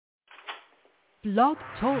Blog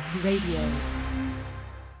Talk Radio.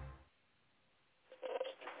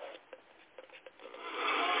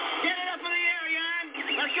 Get it up in the air, Jan.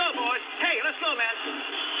 Let's go, boys. Hey, let's go, man.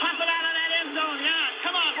 Pop it out of that end zone, Jan.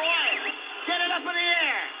 Come on, boys. Get it up in the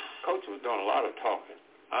air. Coach was doing a lot of talking.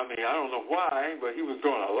 I mean, I don't know why, but he was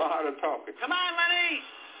doing a lot of talking. Come on, Lenny.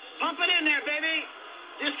 Pump it in there, baby.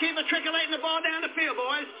 Just keep matriculating the ball down the field,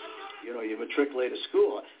 boys. You know, you matriculate a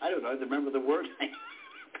school. I don't know. I remember the word.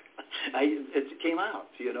 It came out,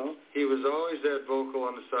 you know. He was always that vocal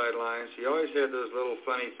on the sidelines. He always had those little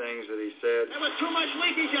funny things that he said. There was too much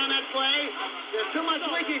leakage on that play. There's too much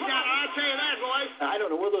leakage down there. I'll tell you that, boys. I don't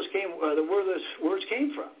know where those words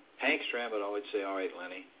came from. Hank Stram would always say, "All right,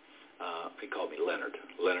 Lenny." He called me Leonard.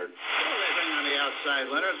 Leonard. Throw that thing on the outside,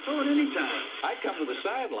 Leonard. Throw it anytime. I'd come to the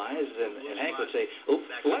sidelines, and Hank would say, "Oh,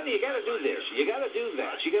 Lenny, you got to do this. You got to do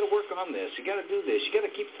that. You got to work on this. You got to do this. You got to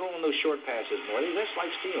keep throwing those short passes more. That's like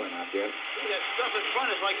stealing out there." See, that stuff in front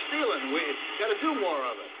is like stealing. We got to do more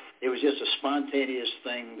of it. It was just a spontaneous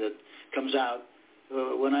thing that comes out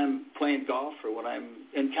when I'm playing golf or when I'm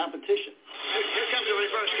in competition. Here comes a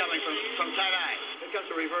reverse coming from tight eye. Here comes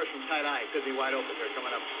a reverse from tight eye. Could be wide open here coming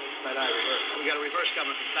up. Tight eye reverse. We got a reverse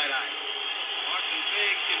coming from tight eye. Martin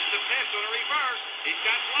Big gives the pitch on a reverse. He's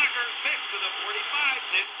got blocker. Pitch to the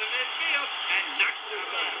 45. Hits to midfield and knocks it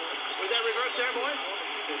back. Was that reverse there, boys?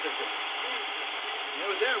 It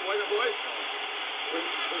was there, wasn't it, boys?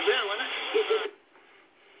 It was there, wasn't it?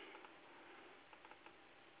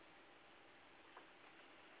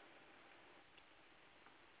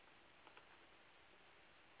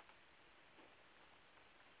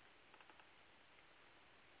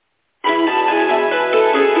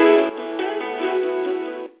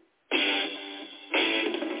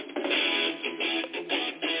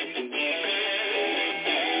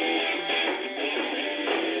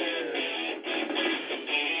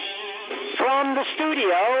 From the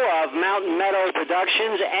studio of Mountain Meadow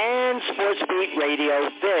Productions and Sports Beat Radio,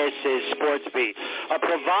 this is Sports Beat, a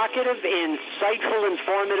provocative, insightful,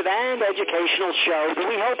 informative, and educational show that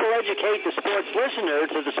we hope will educate the sports listener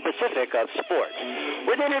to the specific of sport.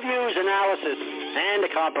 With interviews, analysis, and a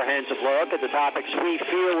comprehensive look at the topics we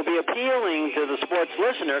feel will be appealing to the sports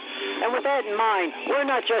listener. And with that in mind, we're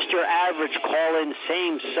not just your average call-in,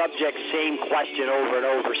 same subject, same question over and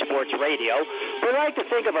over sports radio. We like to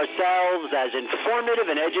think of ourselves as informative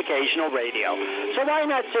and educational radio. So why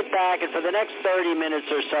not sit back and for the next 30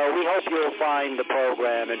 minutes or so, we hope you'll find the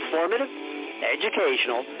program informative,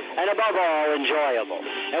 educational, and above all, enjoyable.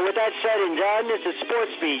 And with that said and done, this is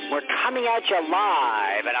Sports Beat. We're coming at you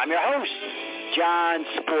live, and I'm your host, John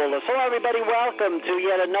Spoulos. Hello, everybody. Welcome to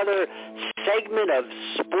yet another segment of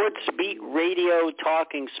Sports Beat Radio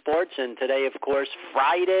Talking Sports. And today, of course,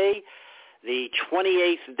 Friday, the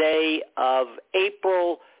 28th day of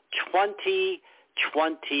April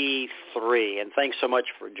 2023. And thanks so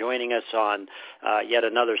much for joining us on yet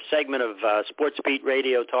another segment of Sports Beat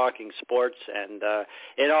Radio Talking Sports. And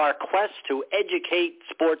in our quest to educate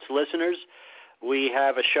sports listeners, we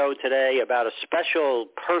have a show today about a special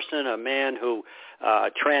person, a man who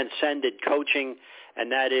transcended coaching,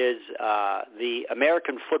 and that is the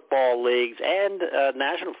American Football Leagues and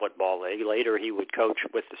National Football League. Later he would coach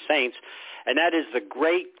with the Saints, and that is the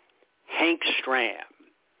great Hank Stram.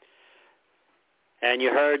 And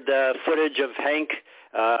you heard footage of Hank,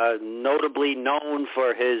 notably known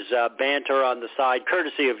for his banter on the side,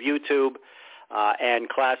 courtesy of YouTube and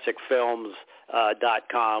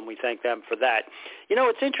ClassicFilms.com. We thank them for that. You know,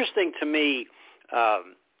 it's interesting to me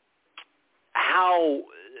how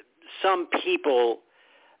some people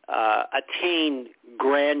attain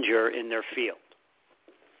grandeur in their field.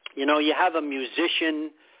 You know, you have a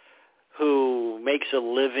musician who makes a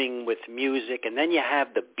living with music, and then you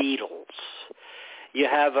have the Beatles. You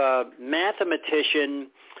have a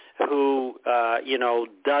mathematician who,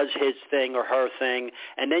 does his thing or her thing,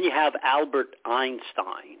 and then you have Albert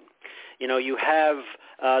Einstein. You know, you have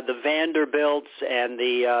the Vanderbilts and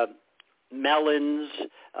the Mellons,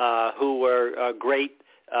 who were great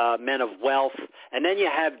men of wealth, and then you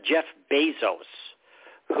have Jeff Bezos,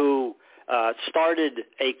 who started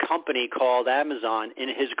a company called Amazon in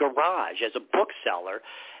his garage as a bookseller,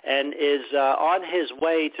 and is on his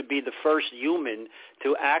way to be the first human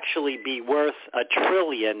to actually be worth $1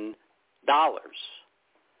 trillion.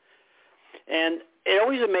 And it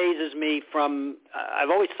always amazes me I've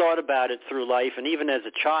always thought about it through life, and even as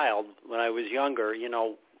a child when I was younger, you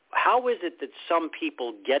know, how is it that some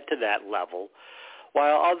people get to that level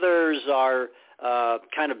while others are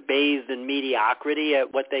kind of bathed in mediocrity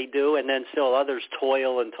at what they do, and then still others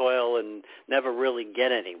toil and never really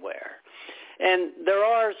get anywhere. And there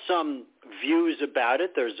are some views about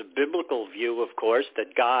it. There's a biblical view, of course,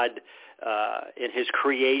 that God, in his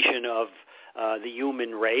creation of the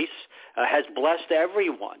human race, has blessed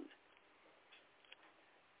everyone.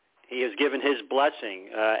 He has given his blessing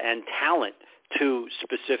and talent to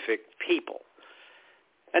specific people.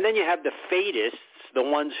 And then you have the fatists, the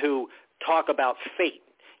ones who talk about fate,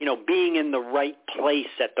 being in the right place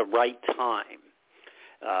at the right time.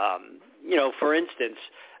 For instance,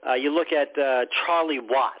 you look at Charlie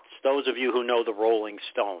Watts, those of you who know the Rolling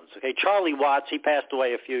Stones. Okay, Charlie Watts, he passed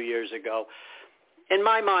away a few years ago. In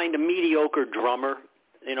my mind, a mediocre drummer,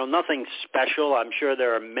 nothing special. I'm sure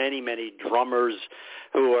there are many, many drummers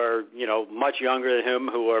who are, much younger than him,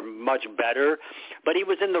 who are much better. But he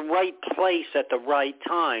was in the right place at the right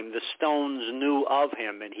time. The Stones knew of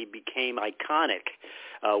him, and he became iconic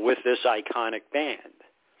with this iconic band.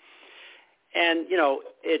 And,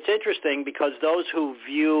 it's interesting because those who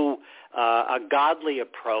view a godly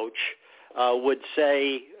approach would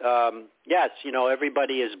say, yes,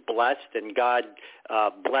 everybody is blessed, and God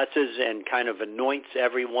blesses and kind of anoints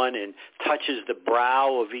everyone and touches the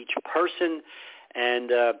brow of each person and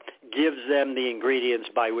gives them the ingredients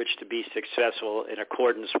by which to be successful in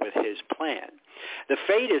accordance with his plan. The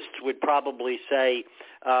fatists would probably say,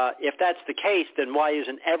 if that's the case, then why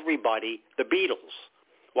isn't everybody the Beatles?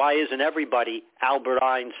 Why isn't everybody Albert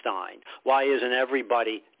Einstein? Why isn't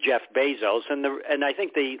everybody Jeff Bezos? And I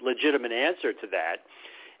think the legitimate answer to that,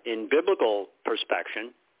 in biblical perspective,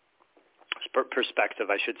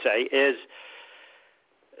 I should say, is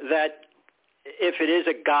that if it is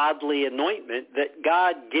a godly anointment, that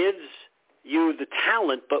God gives you the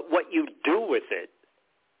talent, but what you do with it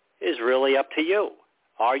is really up to you.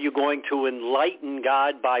 Are you going to enlighten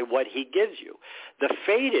God by what he gives you? The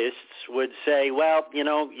fatists would say, well,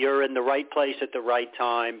 you're in the right place at the right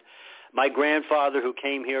time. My grandfather, who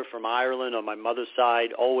came here from Ireland on my mother's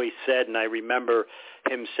side, always said, and I remember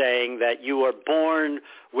him saying, that you are born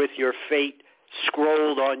with your fate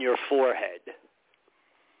scrolled on your forehead.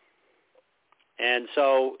 And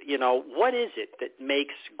so, what is it that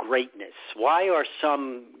makes greatness? Why are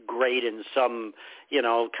some great and some,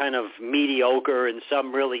 kind of mediocre, and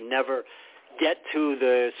some really never get to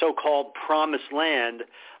the so-called promised land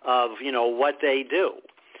of, what they do?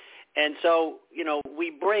 And so, we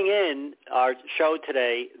bring in our show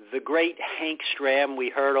today the great Hank Stram. We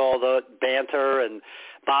heard all the banter and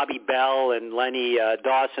Bobby Bell and Lenny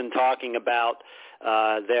Dawson talking about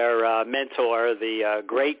their mentor, the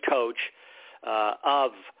great coach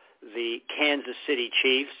of the Kansas City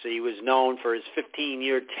Chiefs. He was known for his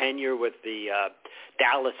 15-year tenure with the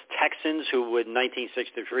Dallas Texans, who would in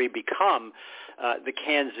 1963 become the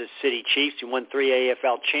Kansas City Chiefs. He won 3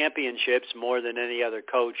 AFL championships, more than any other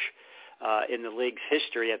coach in the league's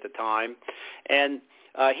history at the time. And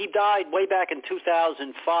he died way back in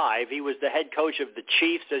 2005. He was the head coach of the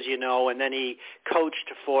Chiefs, as you know, and then he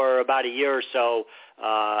coached for about a year or so,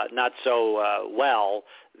 not so well,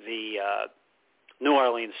 the New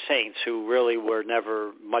Orleans Saints, who really were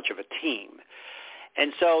never much of a team.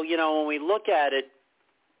 And so, when we look at it,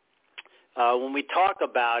 when we talk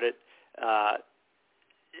about it,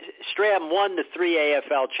 Stram won the 3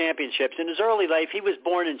 AFL championships. In his early life, he was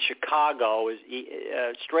born in Chicago.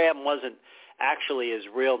 Stram wasn't actually his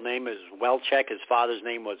real name is Welchek. His father's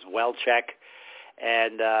name was Welchek.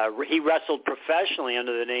 And he wrestled professionally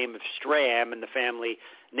under the name of Stram, and the family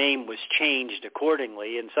name was changed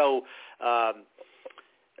accordingly. And so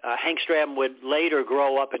Hank Stram would later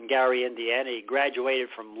grow up in Gary, Indiana. He graduated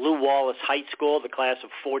from Lew Wallace High School, the class of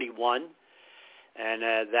 41. And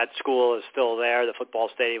that school is still there. The football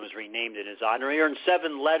stadium was renamed in his honor. He earned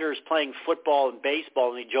 7 letters playing football and baseball,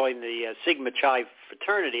 and he joined the Sigma Chi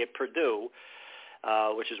fraternity at Purdue,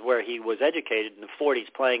 which is where he was educated in the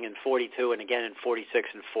 40s, playing in 42 and again in 46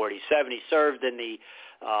 and 47. He served in the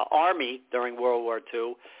Army during World War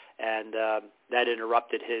II, and that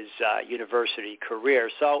interrupted his university career.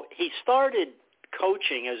 So he started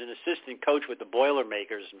coaching as an assistant coach with the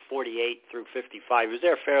Boilermakers in 48 through 55. He was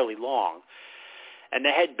there fairly long. And the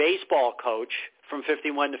head baseball coach from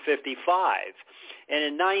 51 to 55. And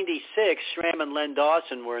in 96, Stram and Len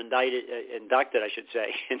Dawson were inducted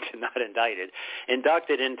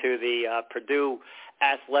into the Purdue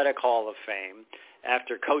Athletic Hall of Fame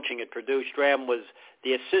after coaching at Purdue. Stram was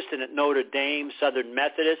the assistant at Notre Dame, Southern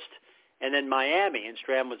Methodist, and then Miami. And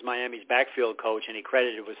Stram was Miami's backfield coach, and he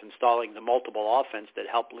credited with installing the multiple offense that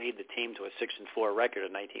helped lead the team to a 6-4 record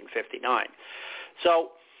in 1959.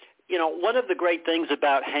 So, one of the great things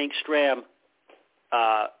about Hank Stram,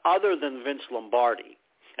 other than Vince Lombardi,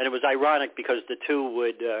 and it was ironic because the two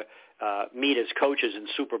would meet as coaches in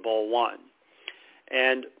Super Bowl I.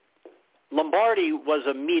 And Lombardi was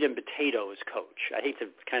a meat and potatoes coach. I hate to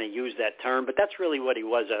kind of use that term, but that's really what he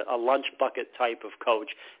was, a lunch bucket type of coach.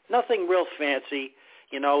 Nothing real fancy,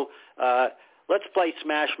 let's play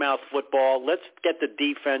smash mouth football. Let's get the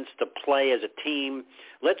defense to play as a team.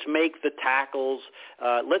 Let's make the tackles.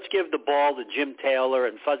 Let's give the ball to Jim Taylor,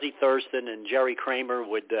 and Fuzzy Thurston and Jerry Kramer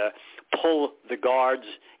would pull the guards.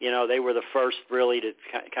 They were the first really to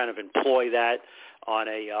kind of employ that on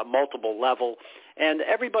a multiple level. And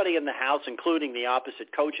everybody in the house, including the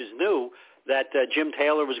opposite coaches, knew that Jim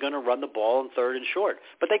Taylor was going to run the ball on 3rd and short.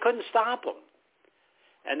 But they couldn't stop him.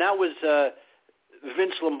 And that was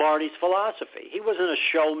Vince Lombardi's philosophy. He wasn't a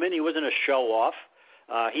showman. He wasn't a show-off.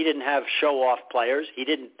 He didn't have show-off players. He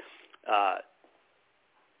didn't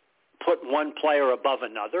put one player above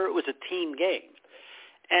another. It was a team game.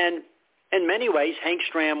 And in many ways, Hank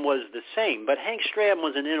Stram was the same. But Hank Stram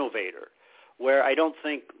was an innovator, where I don't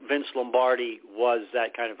think Vince Lombardi was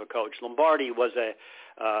that kind of a coach. Lombardi was a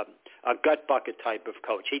gut bucket type of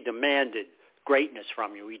coach. He demanded greatness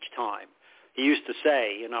from you each time. He used to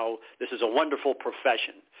say, this is a wonderful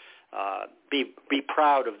profession. Be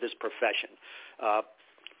proud of this profession.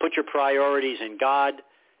 Put your priorities in God,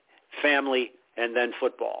 family, and then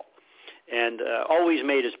football. And always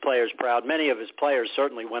made his players proud. Many of his players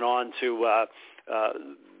certainly went on to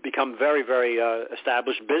become very, very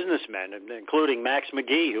established businessmen, including Max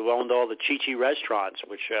McGee, who owned all the Chi-Chi restaurants,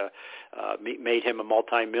 which made him a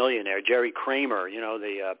multimillionaire. Jerry Kramer,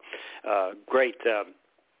 the great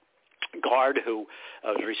guard who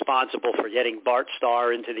was responsible for getting Bart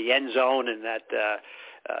Starr into the end zone in that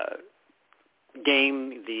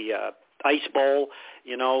game, the Ice Bowl,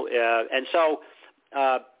 and so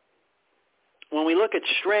when we look at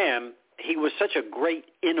Stram, he was such a great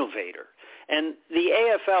innovator. And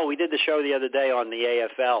the AFL, we did the show the other day on the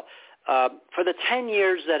AFL, for the 10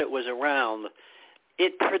 years that it was around,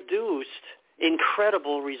 it produced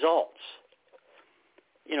incredible results.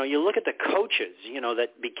 You look at the coaches,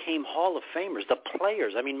 that became Hall of Famers, the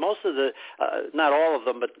players. I mean, most of the, not all of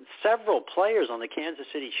them, but several players on the Kansas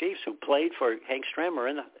City Chiefs who played for Hank Stram are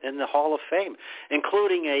in the Hall of Fame,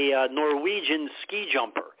 including a Norwegian ski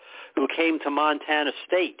jumper who came to Montana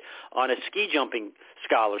State on a ski jumping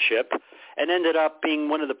scholarship and ended up being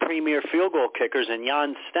one of the premier field goal kickers in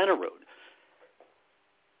Jan Stenerud.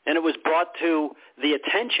 And it was brought to the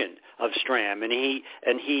attention of Stram, and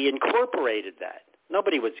he incorporated that.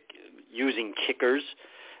 Nobody was using kickers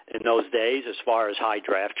in those days as far as high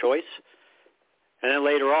draft choice. And then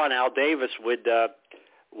later on, Al Davis would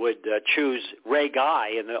choose Ray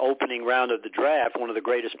Guy in the opening round of the draft, one of the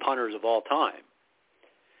greatest punters of all time.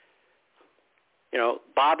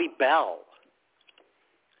 Bobby Bell,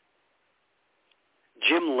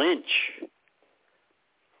 Jim Lynch,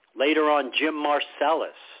 later on Jim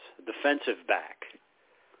Marcellus, defensive back.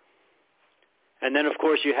 And then, of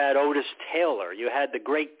course, you had Otis Taylor. You had the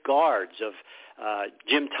great guards of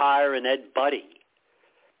Jim Tyre and Ed Buddy.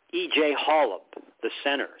 E.J. Holub, the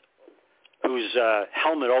center, whose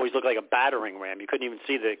helmet always looked like a battering ram. You couldn't even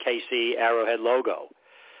see the KC Arrowhead logo.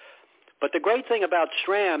 But the great thing about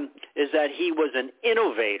Stram is that he was an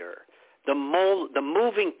innovator, the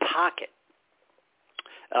moving pocket.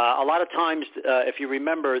 A lot of times, if you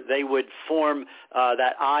remember, they would form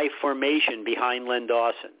that I formation behind Len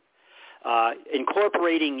Dawson.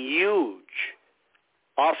 Incorporating huge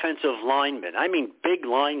offensive linemen. I mean, big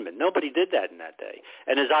linemen. Nobody did that in that day.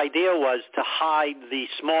 And his idea was to hide the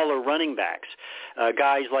smaller running backs,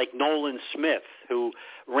 guys like Nolan Smith, who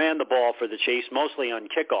ran the ball for the Chiefs, mostly on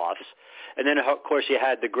kickoffs. And then, of course, you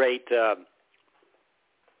had the great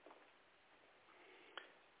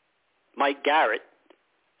Mike Garrett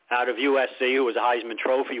out of USC, who was a Heisman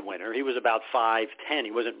Trophy winner. He was about 5'10".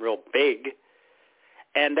 He wasn't real big.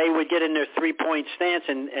 And they would get in their three-point stance,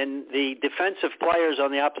 and the defensive players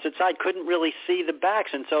on the opposite side couldn't really see the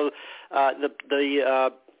backs. And so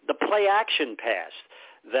the play-action pass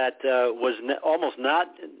that was almost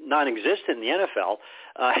non-existent in the NFL,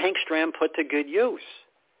 Hank Stram put to good use.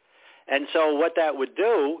 And so what that would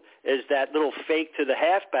do is that little fake to the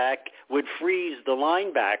halfback would freeze the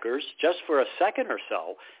linebackers just for a second or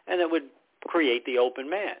so, and it would create the open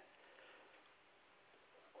man.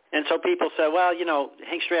 And so people say, well,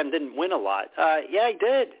 Hank Stram didn't win a lot. Yeah, he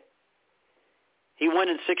did. He won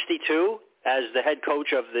in 1962 as the head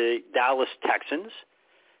coach of the Dallas Texans,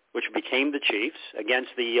 which became the Chiefs, against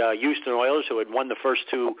the Houston Oilers, who had won the first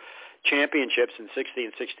two championships in 1960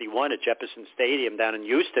 and 1961 at Jefferson Stadium down in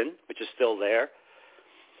Houston, which is still there.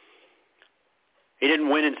 He didn't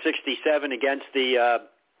win in 1967 against the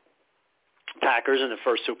Packers in the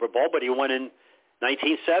first Super Bowl, but he won in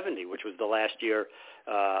 1970, which was the last year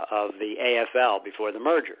of the AFL before the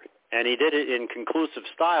merger. And he did it in conclusive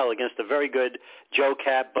style against a very good Joe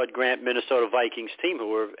Cap, Bud Grant, Minnesota Vikings team, who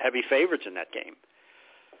were heavy favorites in that game.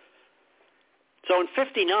 So in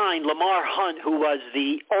 59, Lamar Hunt, who was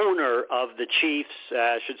the owner of the Chiefs,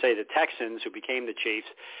 I should say the Texans, who became the Chiefs,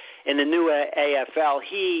 in the new AFL,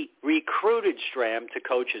 he recruited Stram to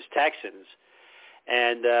coach his Texans.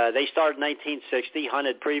 And they started in 1960. Hunt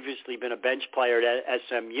had previously been a bench player at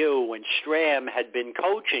SMU when Stram had been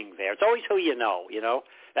coaching there. It's always who you know, you know.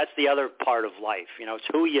 That's the other part of life, you know. It's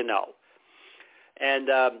who you know. And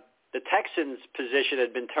the Texans' position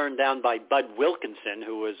had been turned down by Bud Wilkinson,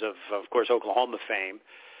 who was, of course, Oklahoma fame,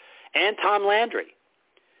 and Tom Landry.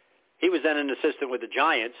 He was then an assistant with the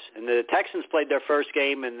Giants, and the Texans played their first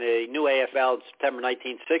game in the new AFL in September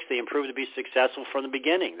 1960 and proved to be successful from the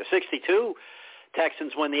beginning. The 62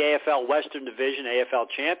 Texans won the AFL Western Division AFL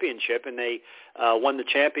Championship, and they won the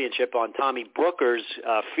championship on Tommy Brooker's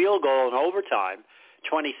field goal in overtime,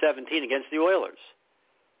 2017, against the Oilers.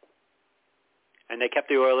 And they kept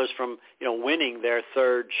the Oilers from, winning their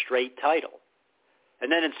third straight title.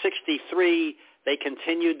 And then in 63, they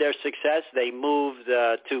continued their success. They moved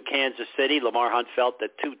to Kansas City. Lamar Hunt felt that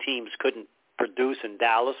two teams couldn't produce in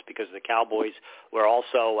Dallas because the Cowboys were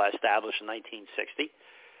also established in 1960.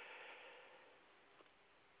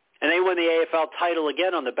 And they won the AFL title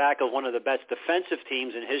again on the back of one of the best defensive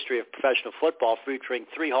teams in history of professional football, featuring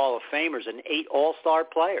 3 Hall of Famers and 8 All-Star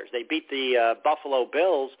players. They beat the Buffalo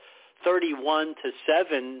Bills 31-7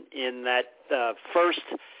 in that first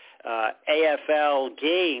AFL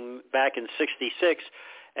game back in '66,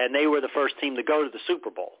 and they were the first team to go to the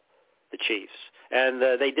Super Bowl, the Chiefs. And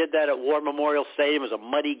they did that at War Memorial Stadium. It was a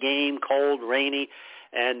muddy game, cold, rainy,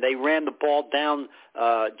 and they ran the ball down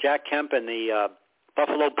Jack Kemp and the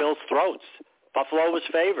Buffalo Bills' throats. Buffalo was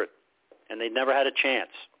favored, and they never had a chance.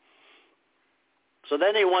 So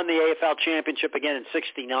then they won the AFL championship again in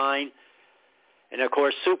 '69. And, of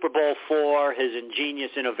course, Super Bowl IV, his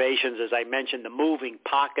ingenious innovations, as I mentioned, the moving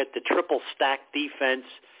pocket, the triple-stack defense,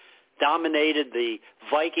 dominated the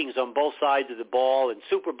Vikings on both sides of the ball. In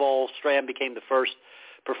Super Bowl, Stram became the first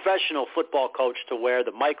professional football coach to wear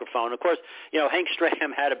the microphone. Of course, Hank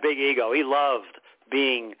Stram had a big ego. He loved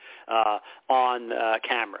being on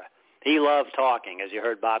camera. He loved talking, as you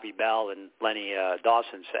heard Bobby Bell and Lenny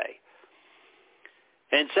Dawson say.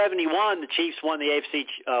 In 71, the Chiefs won the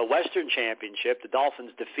AFC Western Championship. The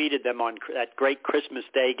Dolphins defeated them on that great Christmas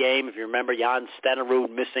Day game. If you remember, Jan Stenerud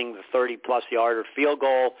missing the 30-plus-yarder field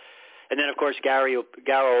goal. And then, of course, Garo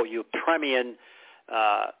Upremian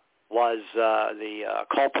was the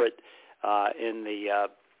culprit in the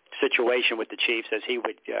situation with the Chiefs, as he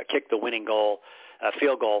would kick the winning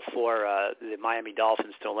field goal for the Miami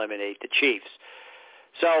Dolphins to eliminate the Chiefs.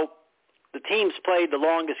 So the teams played the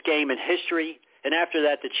longest game in history. And after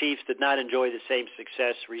that, the Chiefs did not enjoy the same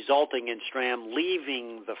success, resulting in Stram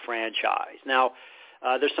leaving the franchise. Now,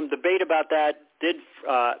 there's some debate about that. Did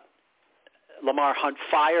Lamar Hunt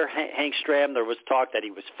fire Hank Stram? There was talk that he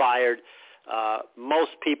was fired. Most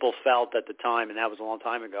people felt at the time, and that was a long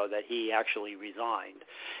time ago, that he actually resigned.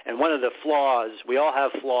 And one of the flaws, we all have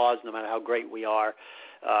flaws no matter how great we are.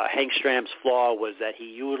 Hank Stram's flaw was that he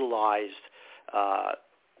utilized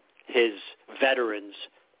his veterans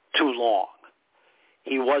too long.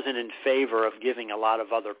 He wasn't in favor of giving a lot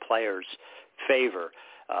of other players favor,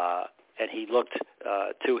 and he looked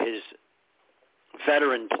to his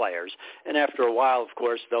veteran players. And after a while, of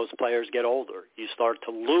course, those players get older. You start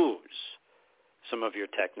to lose some of your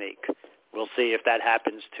technique. We'll see if that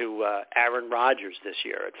happens to Aaron Rodgers this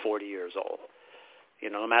year at 40 years old.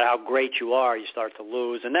 No matter how great you are, you start to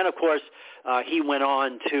lose. And then, of course, he went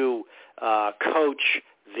on to coach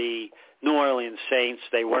the New Orleans Saints.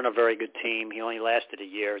 They weren't a very good team. He only lasted a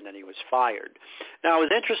year, and then he was fired. Now, it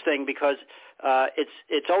was interesting because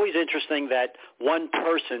it's always interesting that one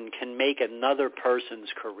person can make another person's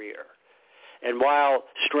career. And while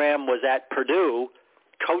Stram was at Purdue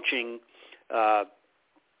coaching as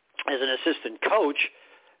an assistant coach,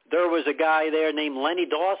 there was a guy there named Lenny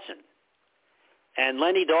Dawson. And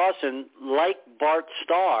Lenny Dawson, like Bart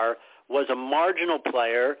Starr, was a marginal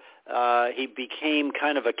player. He became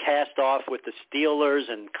kind of a cast-off with the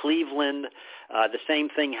Steelers and Cleveland. The same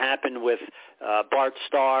thing happened with Bart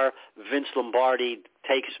Starr. Vince Lombardi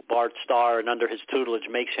takes Bart Starr and under his tutelage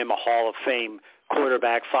makes him a Hall of Fame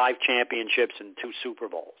quarterback, 5 championships and 2 Super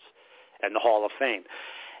Bowls, and the Hall of Fame.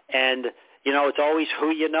 And, it's always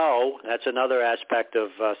who you know. That's another aspect of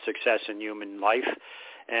success in human life.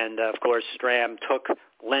 And, of course, Stram took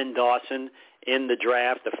Len Dawson in the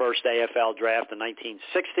draft, the first AFL draft in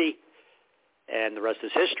 1960, and the rest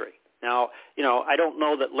is history. Now, I don't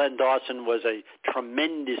know that Len Dawson was a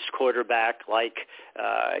tremendous quarterback like,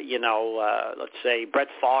 let's say Brett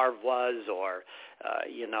Favre was, or,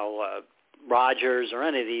 Rodgers or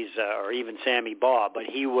any of these, or even Sammy Baugh, but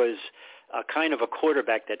he was a kind of a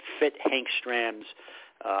quarterback that fit Hank Stram's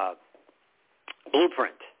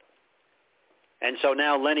blueprint. And so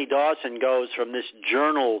now Lenny Dawson goes from this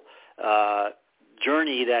journey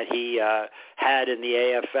that he had in the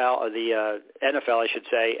AFL, or the NFL, I should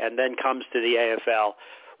say, and then comes to the AFL,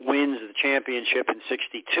 wins the championship in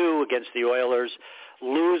 '62 against the Oilers,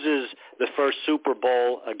 loses the first Super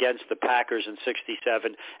Bowl against the Packers in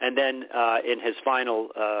 '67, and then in his final,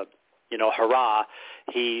 hurrah,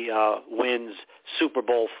 he wins Super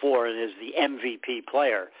Bowl IV and is the MVP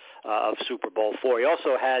player of Super Bowl IV. He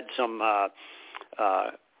also had some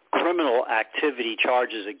criminal activity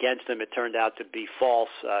charges against him. It turned out to be false.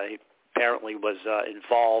 He apparently was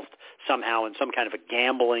involved somehow in some kind of a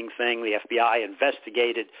gambling thing. The FBI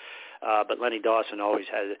investigated, but Lenny Dawson always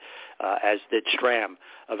had, as did Stram,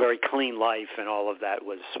 a very clean life, and all of that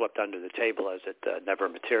was swept under the table as it never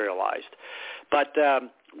materialized. But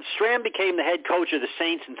Stram became the head coach of the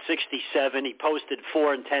Saints in '67. He posted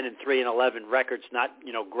 4-10-3-11 records, not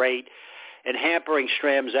great, and hampering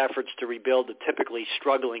Stram's efforts to rebuild the typically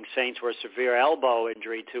struggling Saints were a severe elbow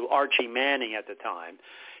injury to Archie Manning at the time.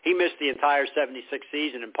 He missed the entire '76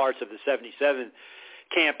 season and parts of the '77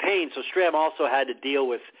 campaign, so Stram also had to deal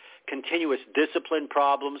with continuous discipline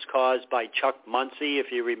problems caused by Chuck Muncie.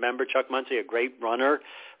 If you remember Chuck Muncie, a great runner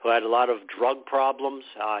who had a lot of drug problems.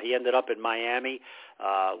 He ended up in Miami,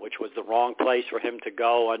 which was the wrong place for him to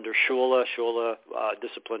go under Shula,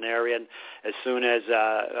 disciplinarian. As soon as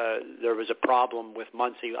there was a problem with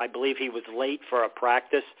Muncie, I believe he was late for a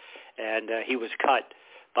practice, and he was cut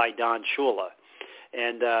by Don Shula.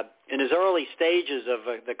 And in his early stages of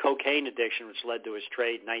the cocaine addiction, which led to his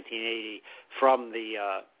trade in 1980 from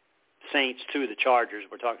the Saints to the Chargers,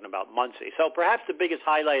 we're talking about Muncie. So perhaps the biggest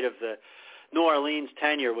highlight of the New Orleans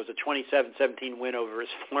tenure was a 27-17 win over his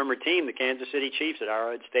former team, the Kansas City Chiefs, at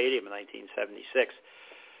Arrowhead Stadium in 1976.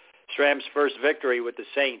 Stram's first victory with the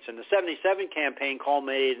Saints. And the '77 campaign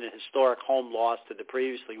culminated in a historic home loss to the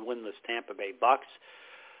previously winless Tampa Bay Bucks,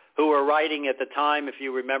 who were riding at the time, if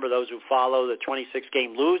you remember, those who follow, the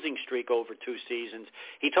 26-game losing streak over 2 seasons.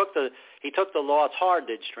 He took the loss hard,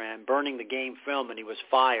 did Stram, burning the game film, and he was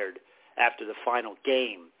fired after the final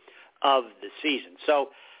game of the season. So,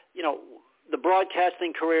 the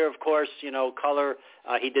broadcasting career, of course, color.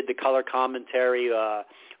 He did the color commentary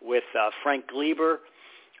with Frank Gleber.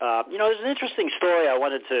 There's an interesting story I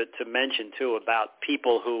wanted to mention, too, about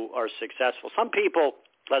people who are successful. Some people,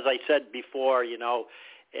 as I said before,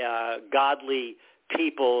 godly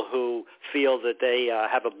people who feel that they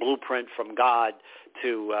have a blueprint from God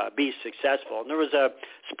to be successful. And there was a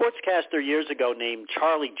sportscaster years ago named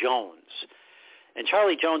Charlie Jones. And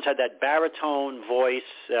Charlie Jones had that baritone voice,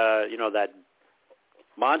 that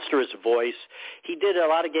monstrous voice. He did a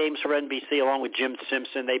lot of games for NBC along with Jim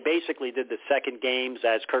Simpson. They basically did the second games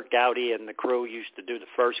as Kurt Gowdy and the crew used to do the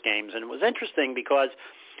first games. And it was interesting because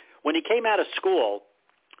when he came out of school,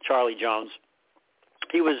 Charlie Jones,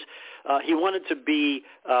 he wanted to be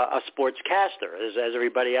a sportscaster, as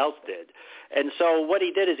everybody else did. And so what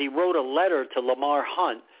he did is he wrote a letter to Lamar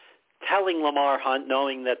Hunt, telling Lamar Hunt,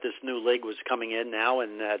 knowing that this new league was coming in now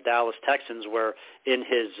and Dallas Texans were in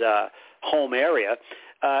his home area,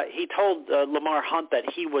 he told Lamar Hunt that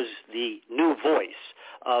he was the new voice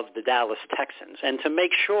of the Dallas Texans. And to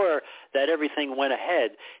make sure that everything went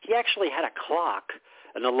ahead, he actually had a clock,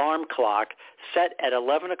 an alarm clock, set at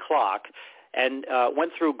 11 o'clock, and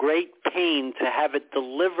went through great pain to have it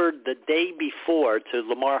delivered the day before to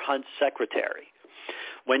Lamar Hunt's secretary.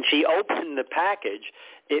 When she opened the package,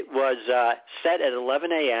 it was set at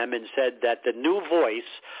 11 a.m. and said that the new voice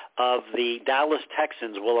of the Dallas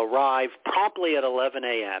Texans will arrive promptly at 11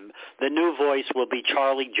 a.m. The new voice will be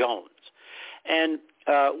Charlie Jones. And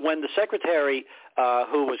when the secretary,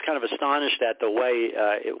 who was kind of astonished at the way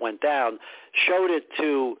it went down, showed it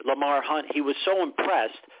to Lamar Hunt, he was so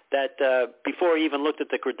impressed that before he even looked at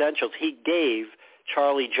the credentials, he gave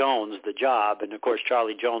Charlie Jones the job. And, of course,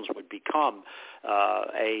 Charlie Jones would become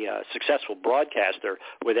a successful broadcaster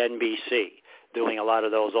with NBC, doing a lot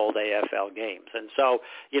of those old AFL games. And so,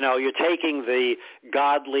 you're taking the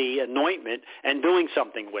godly anointment and doing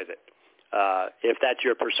something with it, if that's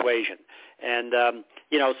your persuasion. And,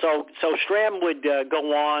 so Stram would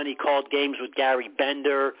go on. He called games with Gary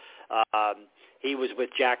Bender. He was with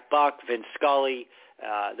Jack Buck, Vince Scully,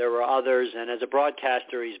 There were others, and as a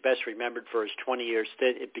broadcaster, he's best remembered for his 20-year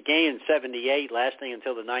stint. It began in '78, lasting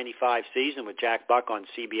until the '95 season with Jack Buck on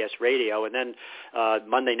CBS Radio, and then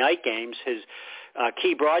Monday night games. His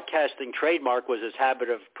key broadcasting trademark was his habit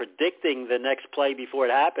of predicting the next play before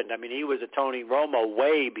it happened. I mean, he was a Tony Romo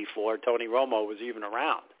way before Tony Romo was even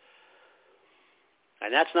around.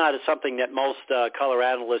 And that's not something that most color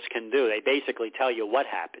analysts can do. They basically tell you what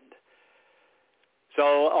happened. So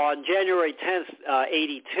on January 10th,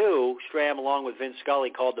 '82, Stram, along with Vince Scully,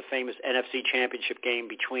 called the famous NFC Championship game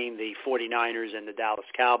between the 49ers and the Dallas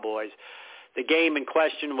Cowboys. The game in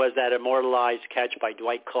question was that immortalized catch by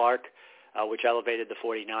Dwight Clark, which elevated the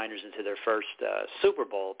 49ers into their first Super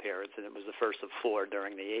Bowl appearance, and it was the first of 4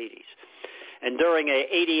 during the 80s. And during a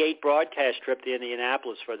 '88 broadcast trip to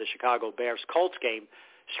Indianapolis for the Chicago Bears-Colts game,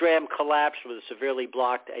 Stram collapsed with a severely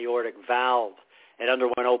blocked aortic valve and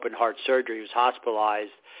underwent open-heart surgery. He was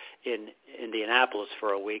hospitalized in Indianapolis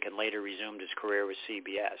for a week and later resumed his career with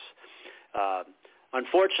CBS.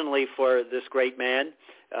 Unfortunately for this great man,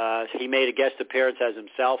 he made a guest appearance as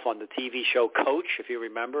himself on the TV show Coach, if you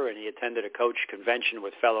remember, and he attended a coach convention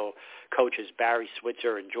with fellow coaches Barry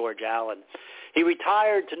Switzer and George Allen. He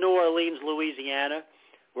retired to New Orleans, Louisiana,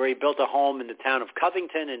 where he built a home in the town of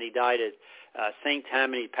Covington, and he died at St.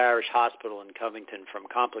 Tammany Parish Hospital in Covington from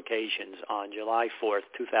complications on July 4th,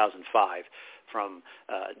 2005, from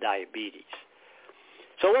diabetes.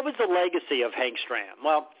 So what was the legacy of Hank Stram?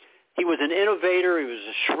 Well, he was an innovator. He was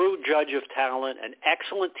a shrewd judge of talent, an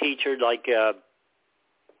excellent teacher like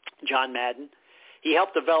John Madden. He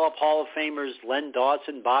helped develop Hall of Famers Len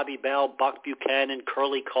Dawson, Bobby Bell, Buck Buchanan,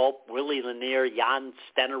 Curly Culp, Willie Lanier, Jan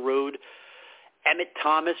Stenerud, Emmett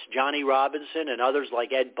Thomas, Johnny Robinson, and others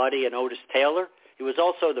like Ed Buddy and Otis Taylor. He was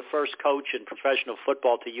also the first coach in professional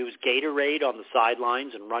football to use Gatorade on the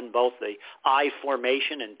sidelines and run both the I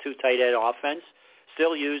formation and 2 tight end offense,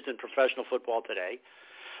 still used in professional football today.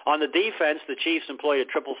 On the defense, the Chiefs employed a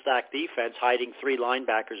triple-stack defense, hiding 3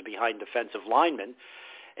 linebackers behind defensive linemen.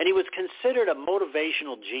 And he was considered a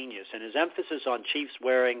motivational genius, and his emphasis on Chiefs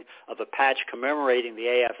wearing of a patch commemorating the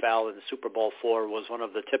AFL in the Super Bowl IV was one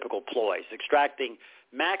of the typical ploys, extracting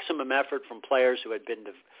maximum effort from players who had been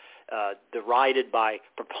derided by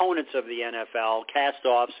proponents of the NFL,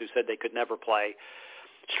 cast-offs who said they could never play.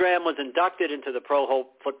 Stram was inducted into the Pro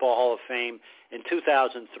Football Hall of Fame in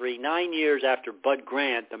 2003, 9 years after Bud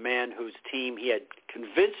Grant, the man whose team he had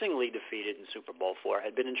convincingly defeated in Super Bowl IV,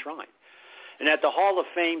 had been enshrined. And at the Hall of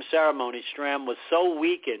Fame ceremony, Stram was so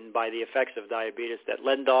weakened by the effects of diabetes that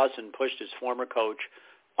Len Dawson pushed his former coach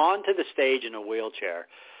onto the stage in a wheelchair.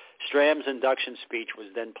 Stram's induction speech was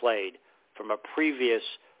then played from a previous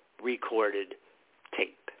recorded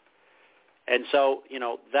tape. And so, you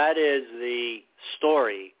know, that is the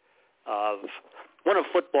story of one of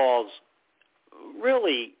football's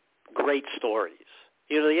really great stories.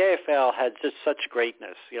 You know, the AFL had just such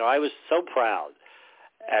greatness. You know, I was so proud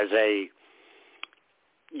as a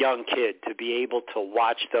young kid to be able to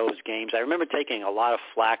watch those games. I remember taking a lot of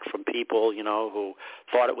flack from people, you know, who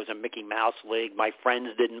thought it was a Mickey Mouse league. My friends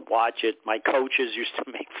didn't watch it. My coaches used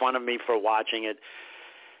to make fun of me for watching it.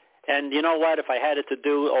 And you know what? If I had it to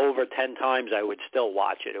do over 10 times, I would still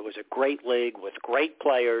watch it. It was a great league with great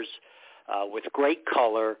players, with great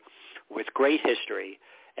color, with great history.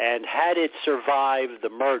 And had it survived the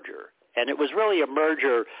merger, and it was really a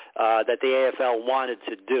merger that the AFL wanted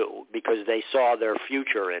to do because they saw their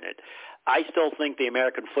future in it. I still think the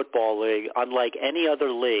American Football League, unlike any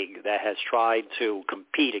other league that has tried to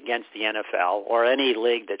compete against the NFL or any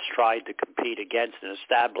league that's tried to compete against an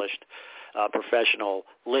established professional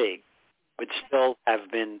league, would still have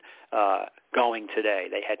been going today.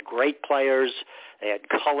 They had great players, they had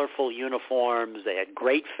colorful uniforms, they had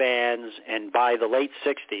great fans, and by the late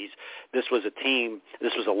 60s, this was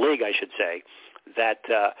a league, I should say, that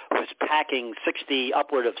was packing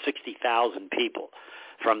upward of 60,000 people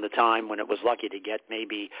from the time when it was lucky to get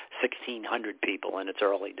maybe 1,600 people in its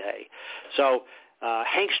early day. So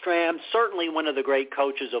Hank Stram, certainly one of the great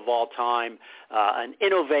coaches of all time, an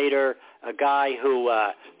innovator, a guy who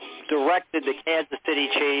directed the Kansas City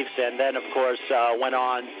Chiefs and then, of course, went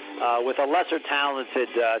on with a lesser talented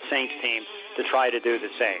Saints team to try to do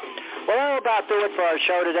the same. Well, that'll about do it for our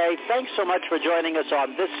show today. Thanks so much for joining us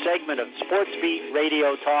on this segment of Sports Beat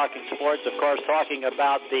Radio Talking Sports, of course, talking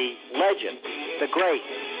about the legend, the great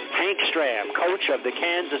Hank Stram, coach of the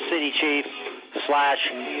Kansas City Chiefs /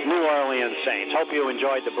 New Orleans Saints. Hope you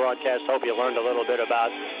enjoyed the broadcast. Hope you learned a little bit about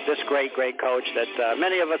this great coach that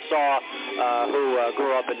many of us saw who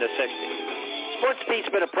grew up in the 60s. Sports Beat's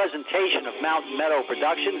been a presentation of Mountain Meadow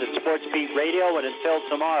Productions and Sports Beat Radio, and until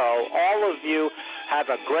tomorrow, all of you have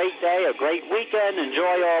a great day, a great weekend.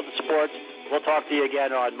 Enjoy all the sports. We'll talk to you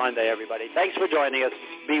again on Monday, everybody. Thanks for joining us.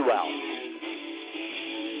 Be well.